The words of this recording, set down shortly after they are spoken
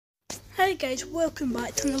Hi guys, welcome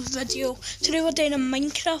back to another video. Today we're doing a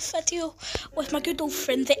Minecraft video with my good old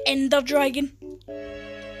friend the Ender Dragon.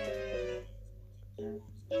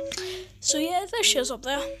 So yeah, there she is up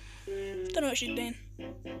there. Don't know what she's doing.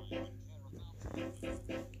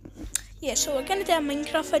 Yeah, so we're gonna do a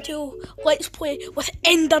Minecraft video. Let's play with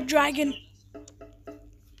Ender Dragon.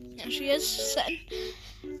 There she is, sitting.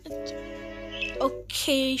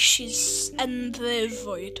 Okay, she's in the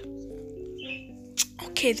void.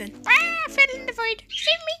 Okay then. I fell in the void.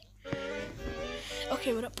 Save me.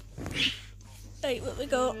 Okay, we're up. Right, what we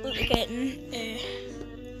got? What we getting?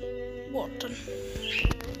 Water.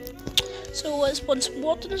 So let's spawn some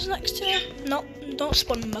Wardens next to her. No, don't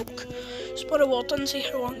spawn milk. Spawn a Warden, see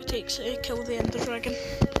how long it takes to kill the Ender Dragon.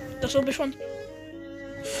 This will be fun.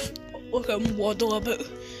 Look at him waddle about.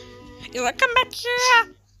 He's like, come back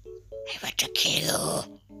here! I want to kill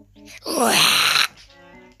you.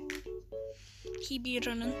 He be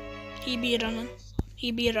running. He be running.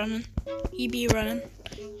 He be running. He be running.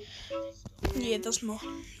 Yeah, there's more.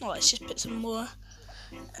 Oh, let's just put some more.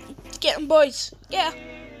 Get him, boys. Yeah.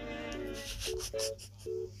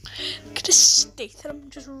 Look at the state of him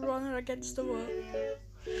just running against the wall.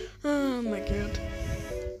 Oh my god.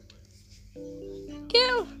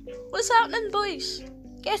 Go! What's happening, boys?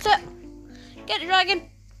 Get it! Get the dragon!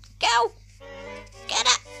 Go! Get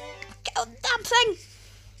it! Go, damn thing!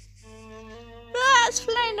 Ah, it's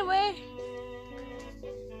flying away.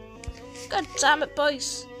 God damn it,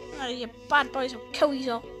 boys. Oh, you bad boys will kill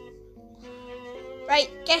you all. Right,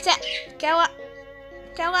 get it! Kill it!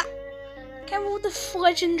 Kill it! Kill the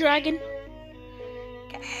fledgling dragon!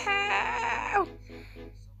 Go!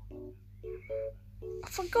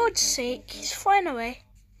 For God's sake, he's flying away.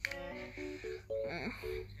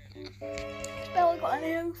 He's barely got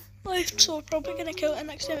any health left, so we're probably gonna kill it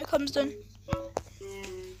next time it comes down.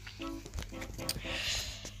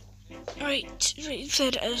 Right, there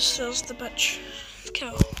it is, there's the bitch.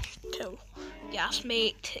 Kill. Yes,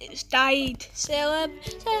 mate, it's died.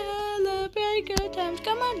 Celebrate good times,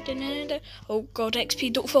 come on. Oh god,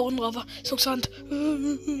 XP, don't fall in lava. So sand.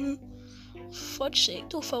 Fudge sake,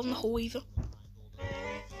 don't fall in the hole either.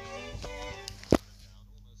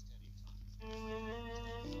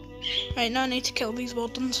 Right, now I need to kill these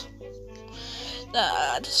Wardens.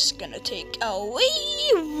 That's gonna take a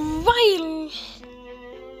wee while.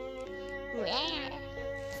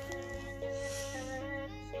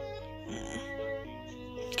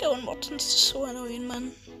 Killing Wardens is so annoying,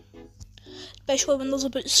 man. Especially when there's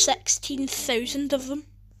about 16,000 of them.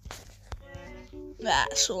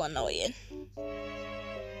 That's so annoying.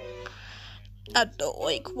 I don't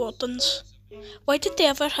like Wardens. Why did they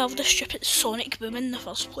ever have the stupid sonic boom in the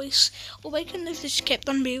first place? Or why couldn't they have just kept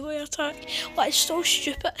on melee attack? That is so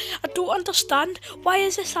stupid. I don't understand. Why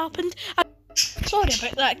has this happened? Sorry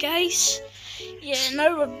about that, guys. Yeah,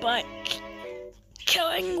 now we're back.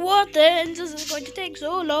 Killing Wardens, this is going to take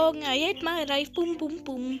so long. I hate my life. Boom, boom,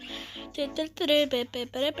 boom. I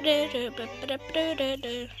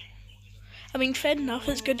mean, fair enough,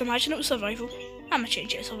 it's good. Imagine it was survival. I'm gonna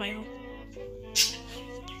change it to survival.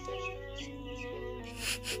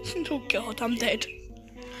 Oh god, I'm dead.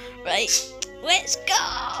 Right, let's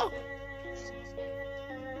go!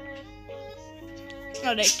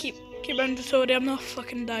 Alright, keep inventory, I'm not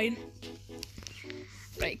fucking dying.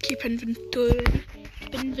 Right, keep inventory.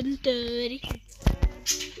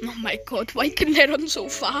 Oh my god, why can they run so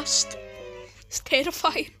fast? It's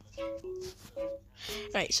terrifying.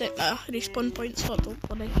 Right, set my respawn points for the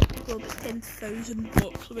when I go about 10,000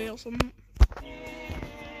 blocks away or something.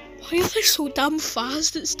 Why are they so damn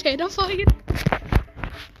fast? It's terrifying.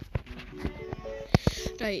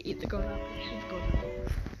 Right, eat the god apple.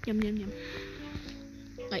 Yum yum yum.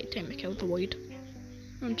 Right, time to kill the void.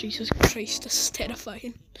 Oh Jesus Christ, this is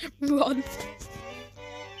terrifying. Run!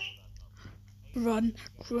 Run,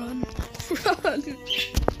 run, run!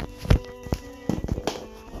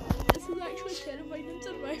 This is actually terrifying in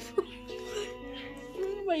survival.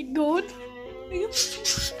 Oh my god. They're so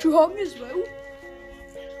strong as well.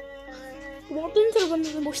 Wardens are one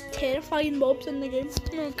of the most terrifying mobs in the game.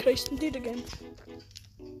 Oh Christ, indeed again.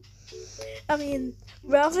 I mean,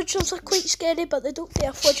 Ravagers are quite scary, but they don't do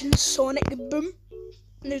a fledgling sonic boom.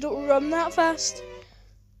 And they don't run that fast.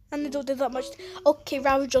 And they don't do that much. Okay,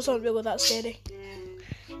 Ravagers aren't really that scary.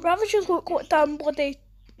 Ravagers look like damn bloody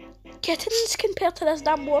kittens compared to this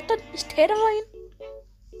damn Warden. It's terrifying.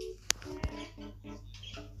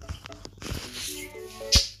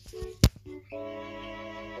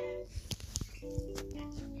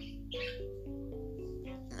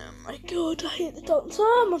 Oh my god, I hate the darkness.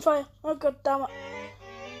 Oh, I'm on fire. Oh god damn it.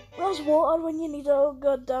 Where's water when you need it? Oh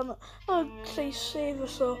god damn it. Oh, Christ, save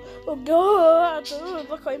us all. Oh, God,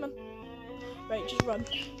 they're climbing. Right, just run.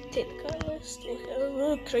 Take the catalyst. Look at it.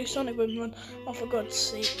 Oh, Christ, Sonic Boom, run. Oh, for God's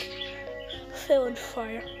sake. Fell on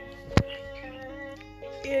fire.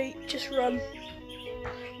 Yeah, just run.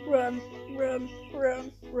 Run, run,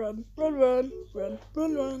 run, run, run, run, run,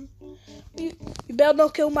 run, run. You better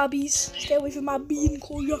not kill my bees. Stay away from my bee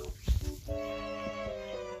enclosure.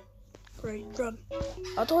 Right, run.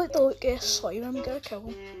 I don't like the look of slime. I'm gonna kill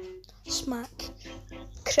him. Smack.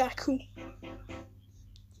 Crackle.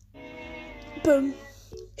 Boom.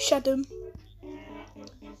 Shadum.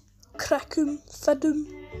 Crackum. Fadum.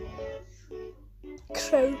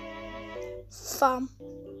 Crow. Fam.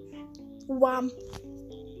 Wham.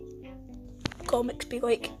 Comics be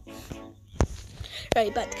like.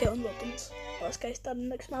 Right, back to killing weapons. Oh, this guy's standing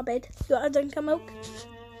next to my bed. You want a drink of milk?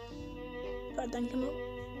 Got a drink of milk?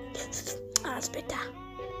 That's better.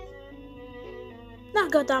 Nah,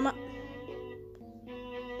 goddammit.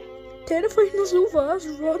 Terrifying us over, let's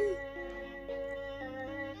run.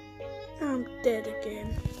 I'm dead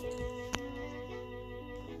again.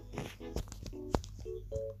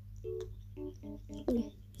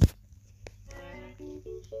 Ooh.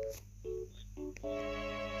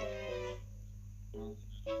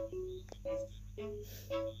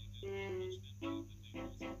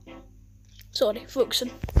 Sorry,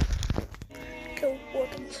 focusing. Kill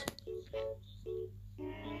wardens.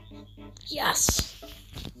 Yes!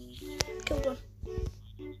 Killed one.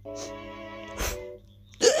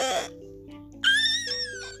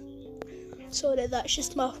 Sorry, that's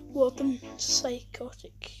just my warden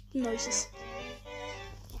psychotic noises.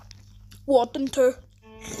 Warden 2.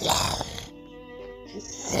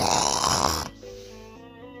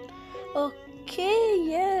 Okay,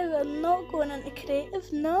 yeah, we're not going into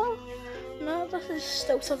creative, no. No, this is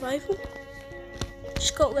still survival.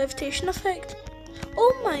 Just got levitation effect.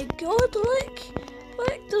 Oh my god, look!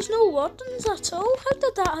 Look, there's no wardens at all. How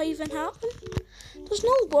did that even happen? There's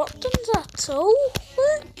no wardens at all.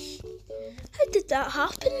 Look! How did that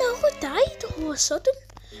happen? They all died all of a sudden.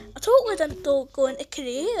 I totally didn't go into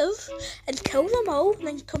creative and kill them all and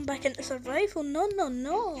then come back into survival. No, no,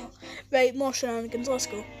 no. Right, more shenanigans, let's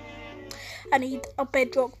go. I need a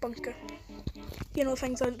bedrock bunker. You know,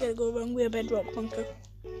 things aren't going to go wrong with a bedrock bunker.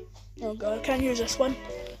 Oh god, I can't use this one.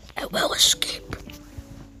 It will escape.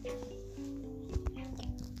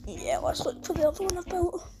 Yeah, let's look for the other one I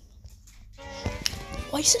built.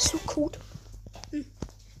 Why is it so cold?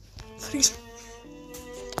 Freeze.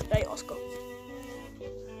 Right, let's go.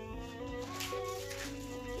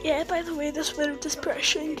 Yeah, by the way, this world is pretty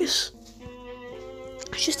shenanigans.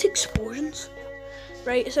 It's just explosions.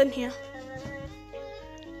 Right, it's in here.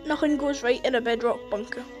 Nothing goes right in a bedrock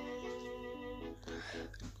bunker.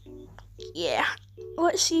 Yeah,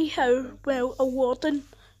 let's see how well a warden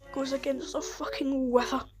goes against a fucking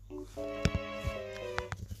wither.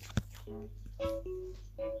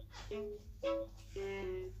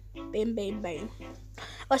 Bam, bam, bam.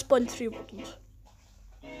 Let's spawn 3 wardens.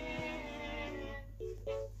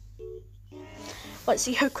 Let's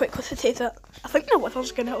see how quickly they take it. I think the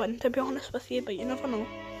wither's gonna win, to be honest with you, but you never know.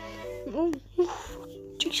 Oh,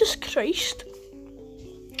 Jesus Christ.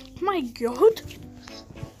 My god.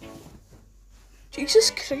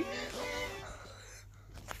 Jesus Christ.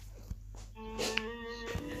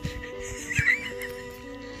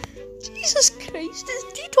 Jesus Christ,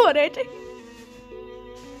 it's dead already.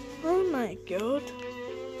 Oh my god.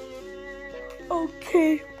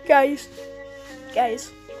 Okay, guys,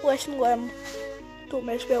 lesson learned. Don't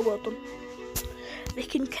mess with a warden. They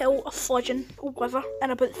can kill a fudging wither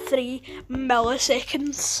in about 3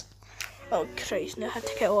 milliseconds. Oh Christ, now I had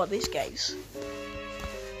to kill all these guys.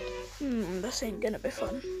 This ain't gonna be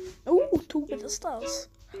fun. Oh, 2 with the stars.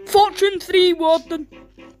 Fortune 3 warden!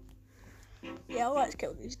 Yeah, let's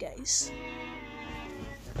kill these guys.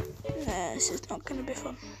 Nah, this is not gonna be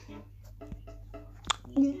fun.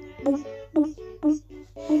 Boom, boom, boom, boom,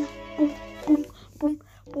 boom, boom, boom, boom,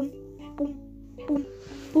 boom, boom, boom,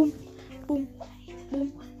 boom, boom, boom,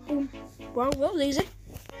 boom. Wow, that was easy.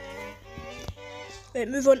 Right,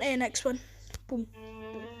 move on to the next one. Boom,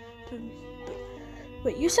 boom, boom, boom.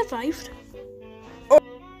 Wait, you survived? Oh.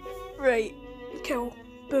 Right, kill,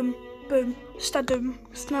 boom, boom, stadoom,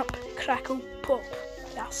 snap, crackle, pop.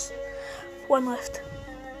 Yes. 1 left.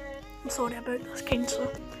 I'm sorry about this, Kingsler.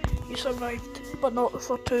 You survived, but not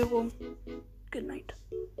for too long. Good night.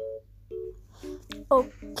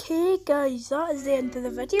 Okay guys, that is the end of the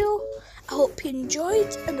video. I hope you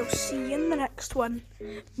enjoyed and I'll see you in the next one.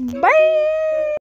 Bye!